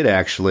one they did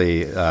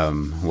actually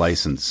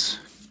license,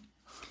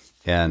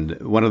 and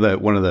one of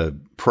the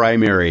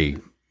primary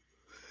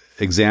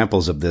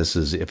examples of this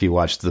is if you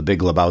watch The Big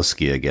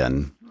Lebowski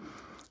again,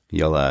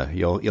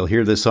 you'll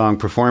hear this song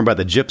performed by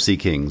the Gypsy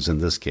Kings in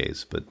this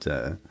case, but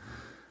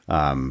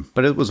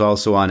it was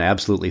also on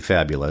Absolutely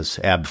Fabulous,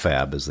 Ab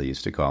Fab as they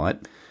used to call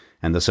it,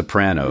 and The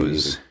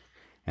Sopranos,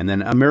 and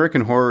then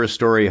American Horror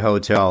Story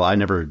Hotel. I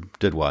never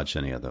did watch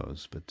any of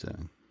those, but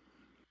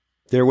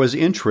there was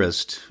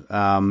interest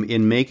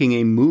in making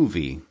a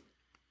movie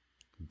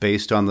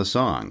based on the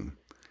song.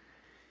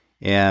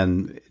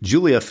 And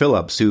Julia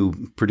Phillips,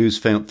 who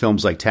produced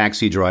films like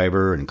Taxi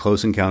Driver and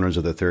Close Encounters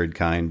of the Third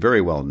Kind,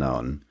 very well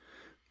known,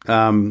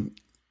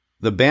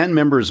 the band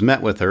members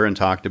met with her and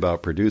talked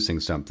about producing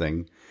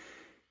something.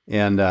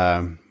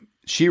 And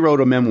she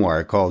wrote a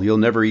memoir called You'll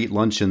Never Eat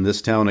Lunch in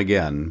This Town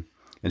Again.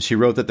 And she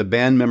wrote that the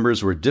band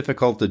members were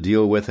difficult to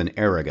deal with and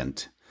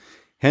arrogant.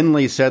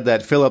 Henley said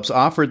that Phillips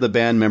offered the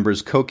band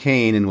members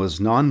cocaine and was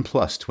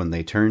nonplussed when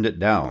they turned it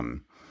down.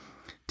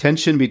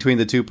 Tension between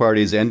the two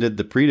parties ended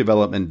the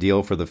pre-development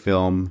deal for the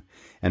film,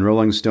 and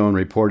Rolling Stone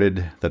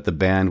reported that the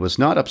band was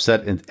not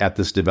upset at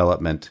this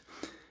development,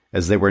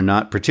 as they were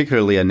not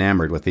particularly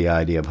enamored with the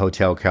idea of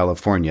Hotel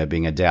California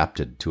being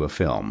adapted to a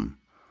film.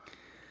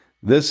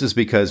 This is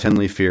because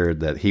Henley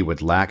feared that he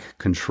would lack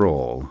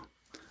control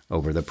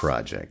over the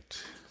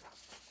project.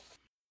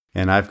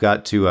 And I've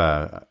got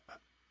to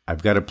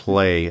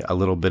play a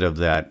little bit of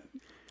that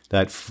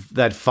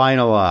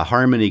final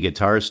harmony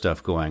guitar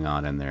stuff going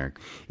on in there.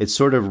 It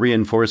sort of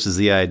reinforces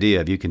the idea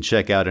of you can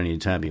check out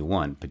anytime you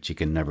want, but you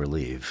can never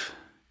leave.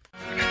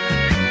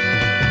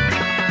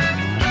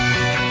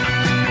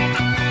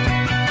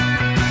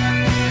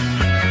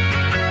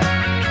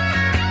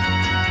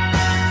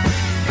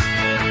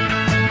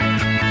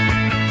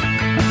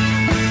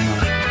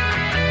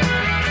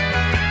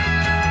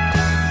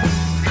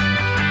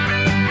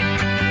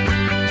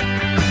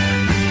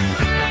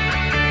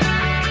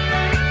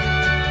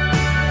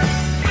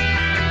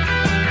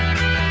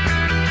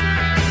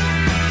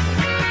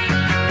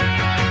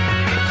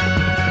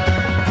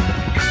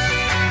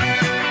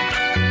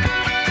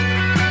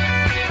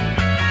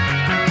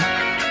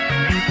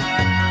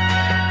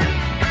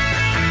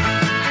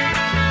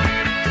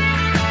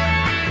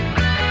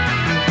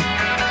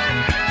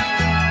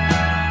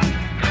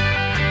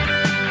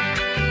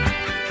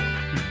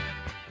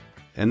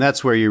 And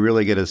that's where you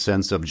really get a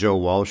sense of Joe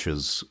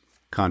Walsh's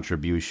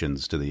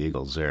contributions to the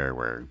Eagles there,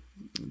 where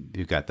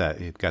you've got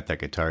that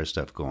guitar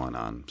stuff going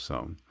on.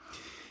 So,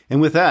 and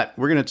with that,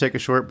 we're going to take a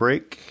short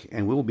break,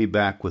 and we'll be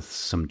back with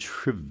some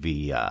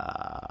trivia.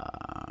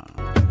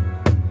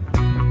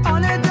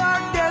 On a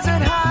dark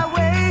desert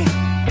highway,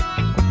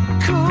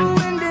 cool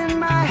wind in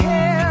my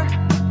hair,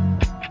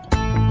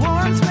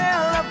 warm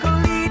smell of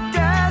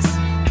colitas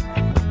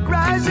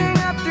rising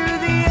up through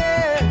the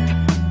air.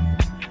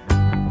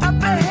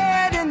 Up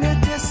ahead in the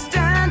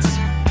distance,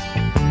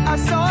 I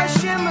saw a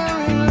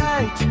shimmering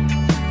light.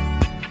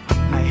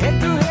 My head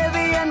grew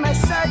heavy and my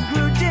sight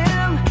grew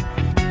dim.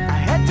 I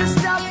had to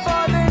stop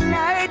for the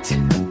night.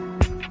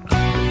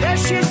 There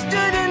she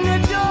stood in the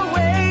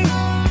doorway.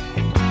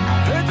 I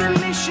heard the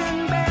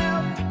mission bell.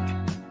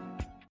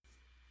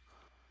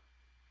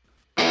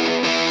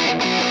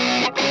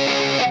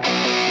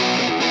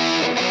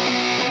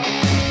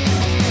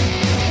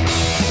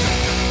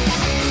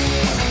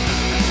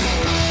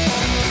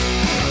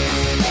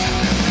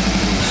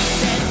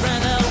 Said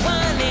brother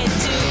wanted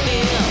to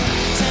build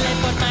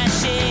teleport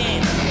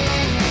machine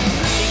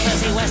because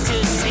he was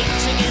too sick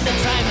to get the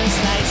driver's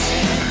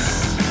license.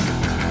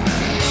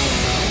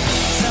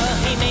 So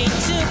he made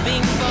two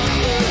big phone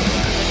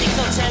booths, but he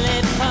could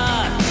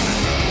teleport,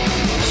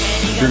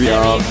 and he got Trivia. very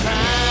proud.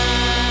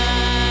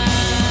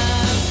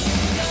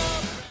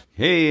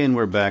 Hey, and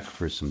we're back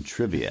for some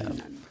trivia.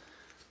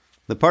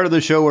 The part of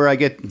the show where I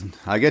get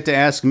to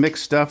ask Mick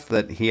stuff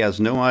that he has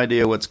no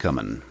idea what's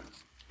coming.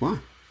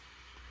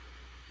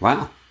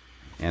 Wow.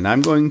 And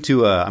I'm going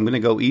to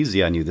go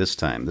easy on you this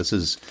time. This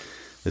is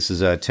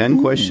a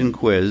 10-question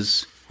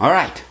quiz, All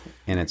right.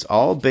 and it's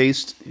all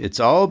based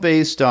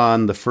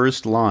on the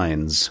first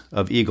lines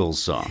of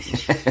Eagles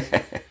songs.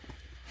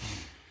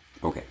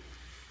 Okay.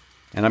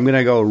 And I'm going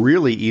to go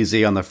really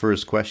easy on the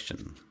first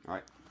question. All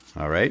right.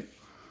 All right?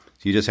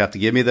 So you just have to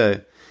give me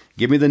the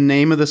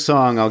name of the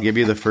song. I'll give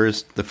you the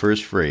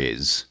first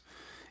phrase.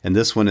 And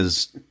this one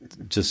is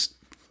just,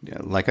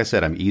 like I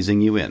said, I'm easing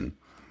you in.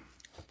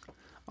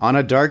 On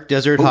a dark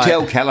desert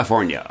Hotel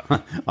California.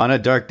 on a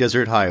dark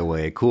desert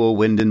highway, cool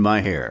wind in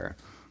my hair.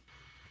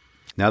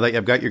 Now that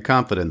you've got your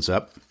confidence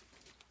up,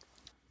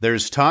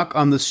 there's Talk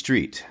on the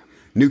Street.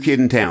 New Kid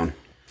in Town.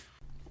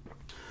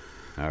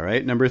 All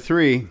right, number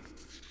 3.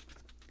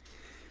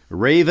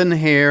 Raven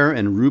Hair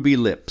and Ruby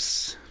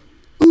Lips.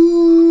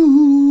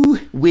 Ooh,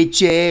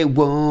 witchy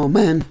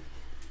woman.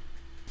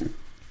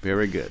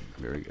 Very good,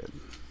 very good.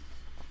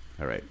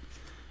 All right.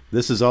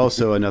 This is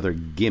also another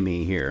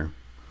gimme here.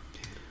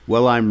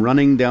 Well, I'm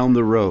running down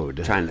the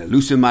road. Trying to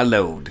loosen my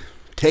load.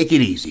 Take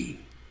it easy.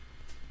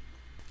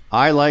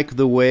 I like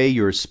the way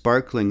your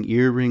sparkling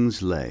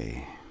earrings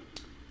lay.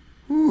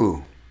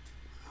 Ooh.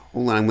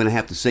 Hold on, I'm going to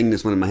have to sing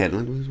this one in my head.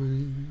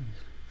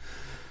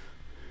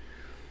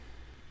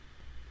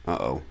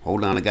 Uh-oh.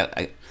 Hold on, I got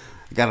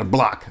a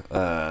block.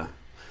 Oh,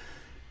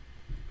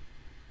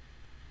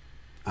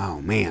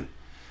 man.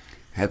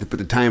 I have to put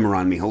the timer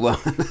on me. Hold on.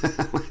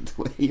 The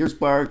way your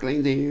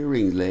sparkling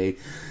earrings lay.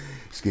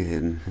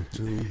 Skin.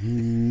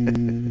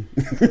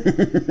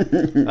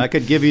 I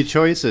could give you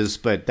choices,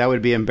 but that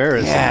would be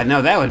embarrassing. Yeah,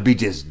 no, that would be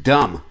just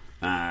dumb.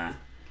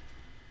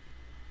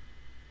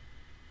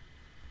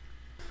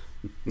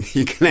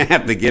 You're going to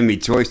have to give me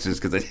choices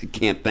because I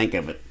can't think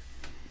of it.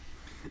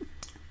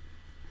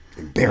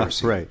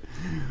 Embarrassing. Right.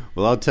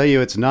 Well, I'll tell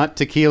you, it's not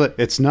Tequila.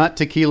 It's not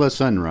Tequila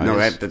Sunrise. No,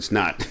 that's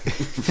not.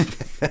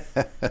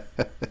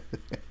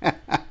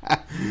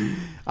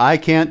 I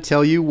can't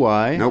tell you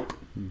why. Nope.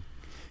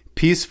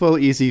 Peaceful,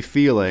 Easy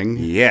Feeling.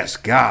 Yes,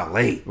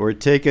 golly. Or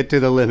Take It to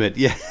the Limit.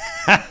 Yeah.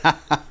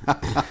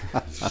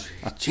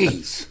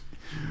 Jeez.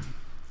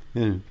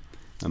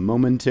 A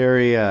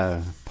momentary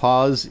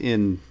pause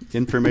in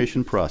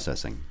information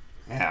processing.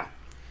 Yeah.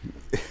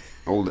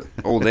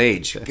 Old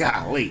age.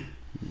 Golly.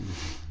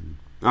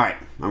 All right,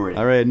 I'm ready.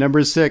 All right,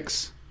 number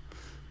 6.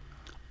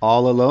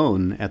 All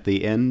Alone at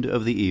the End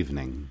of the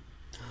Evening.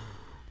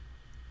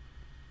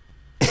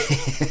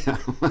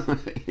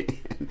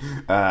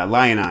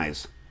 Lion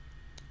Eyes.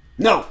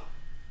 No.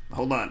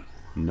 Hold on.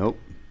 Nope.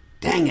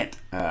 Dang it.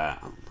 Man,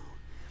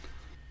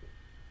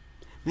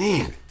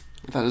 I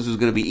thought this was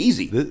going to be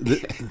easy.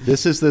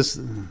 This is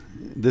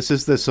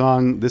the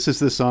song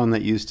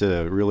that used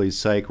to really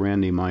psych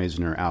Randy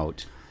Meisner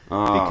out.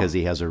 Because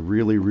he has a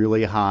really,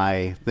 really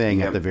high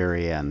thing at the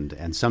very end.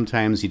 And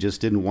sometimes he just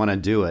didn't want to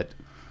do it.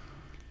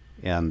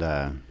 And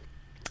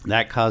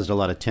that caused a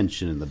lot of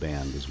tension in the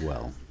band as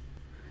well.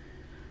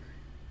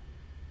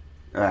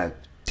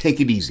 Take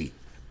It Easy.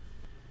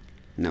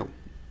 No.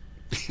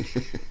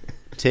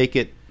 Take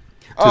It to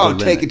the Oh,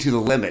 Limit. Take It to the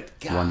Limit.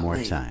 One more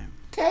Golly. time.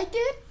 Take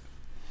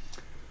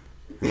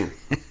it.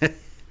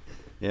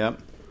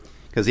 Yep.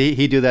 Because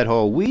he do that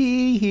whole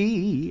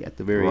wee at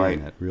the very Right.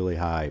 end, that really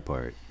high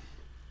part.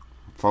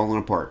 Falling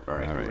apart. All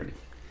right. All I'm right. ready.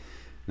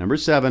 Number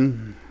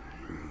 7.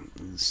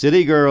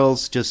 City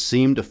Girls Just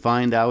Seem to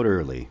Find Out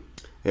Early.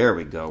 There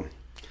we go.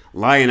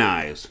 Lion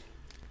Eyes.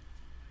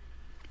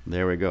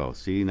 There we go.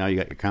 See, now you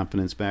got your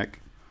confidence back.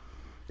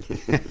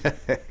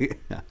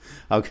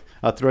 I'll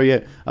throw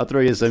you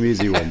some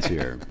easy ones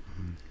here.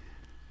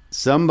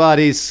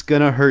 Somebody's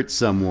gonna hurt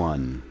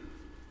someone.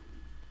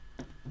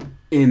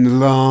 In the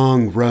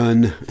long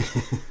run.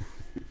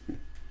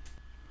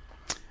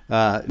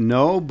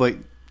 No, but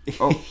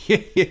Oh,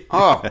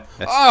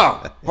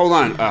 hold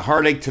on.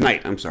 Heartache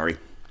Tonight. I'm sorry.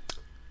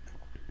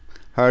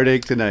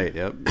 Heartache Tonight.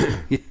 Yep,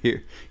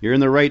 you're in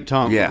the right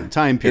time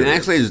period. And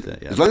actually,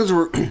 as long as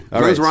we're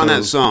on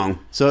that song,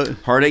 so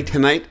Heartache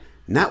Tonight,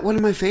 not one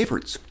of my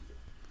favorites.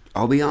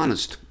 I'll be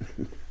honest.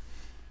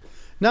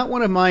 not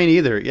one of mine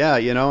either. Yeah,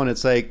 and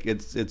it's like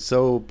it's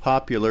so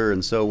popular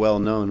and so well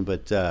known,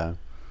 but I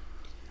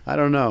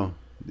don't know.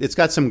 It's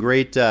got some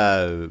great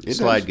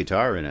slide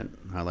guitar in it.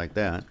 I like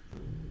that.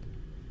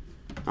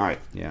 All right.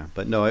 Yeah,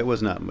 but no,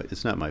 it's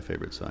not my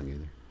favorite song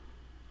either.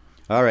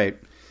 All right.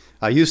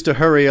 I used to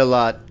hurry a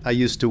lot. I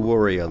used to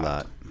worry a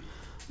lot.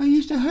 I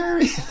used to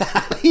hurry.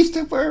 I used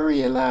to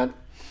worry a lot.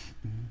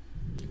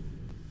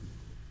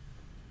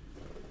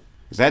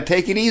 Does that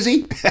Take It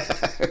Easy?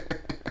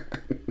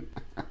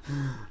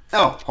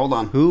 Oh, hold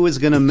on. Who is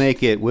going to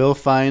make it? We'll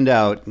find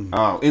out.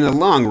 Oh, in the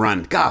long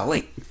run.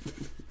 Golly.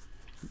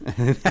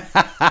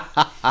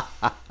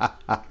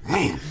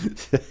 Man.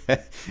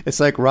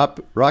 It's like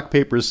rock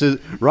paper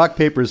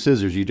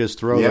scissors. You just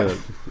throw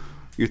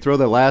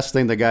the last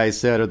thing the guy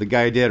said or the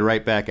guy did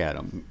right back at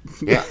him.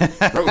 Yeah.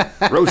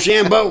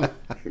 Rochambeau.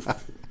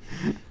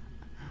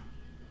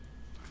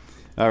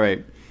 All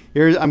right.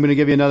 I'm going to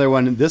give you another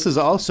one. This is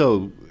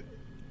also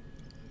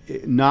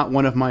not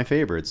one of my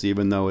favorites,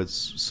 even though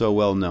it's so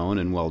well known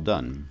and well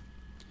done.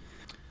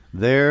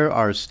 There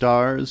Are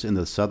Stars in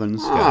the Southern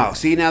Sky. Oh,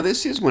 see, now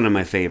this is one of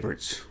my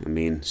favorites. I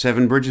mean,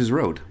 Seven Bridges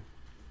Road.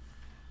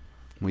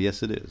 Well,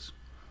 yes, it is.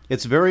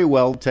 It's very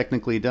well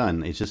technically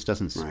done. It just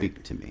doesn't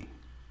speak to me.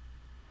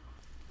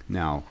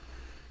 Now,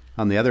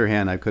 on the other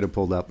hand, I could have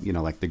pulled up,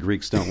 like The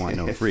Greeks Don't Want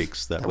No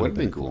Freaks. That would have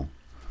been cool.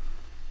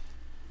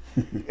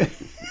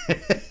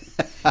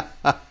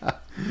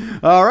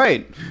 All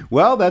right.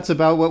 Well, that's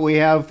about what we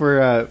have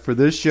for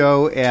this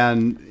show.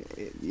 And,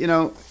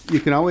 you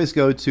can always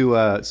go to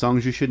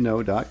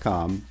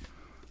songsyoushouldknow.com.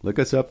 Look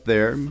us up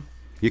there.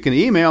 You can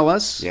email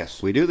us.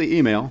 Yes. We do the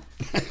email.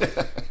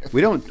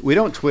 we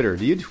don't Twitter.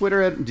 Do you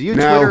Twitter at No.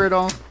 Twitter at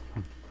all?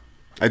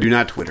 I do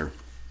not Twitter.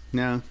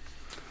 No.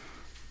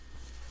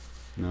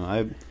 No,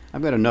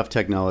 I've got enough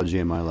technology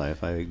in my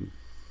life. I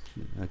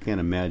can't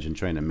imagine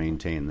trying to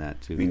maintain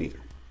that too. Me neither.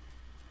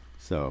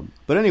 So,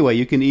 but anyway,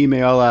 you can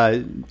email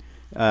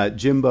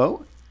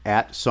Jimbo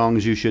at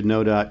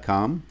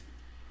songsyoushouldknow.com.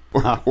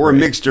 Or a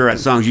mixture at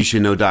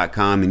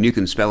songsyoushouldknow.com, and you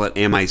can spell it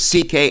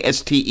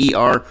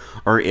M-I-C-K-S-T-E-R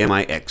or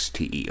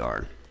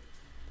M-I-X-T-E-R.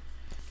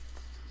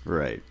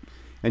 Right.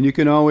 And you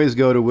can always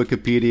go to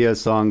Wikipedia,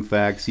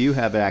 Songfacts. You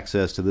have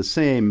access to the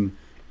same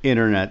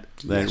internet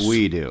that Yes.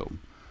 we do.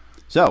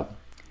 So,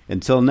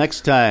 until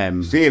next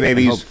time, See you,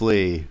 babies.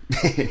 hopefully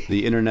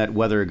the internet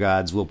weather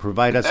gods will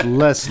provide us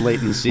less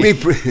latency.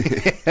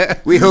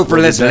 We hope for We'll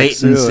be less back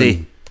soon.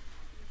 latency.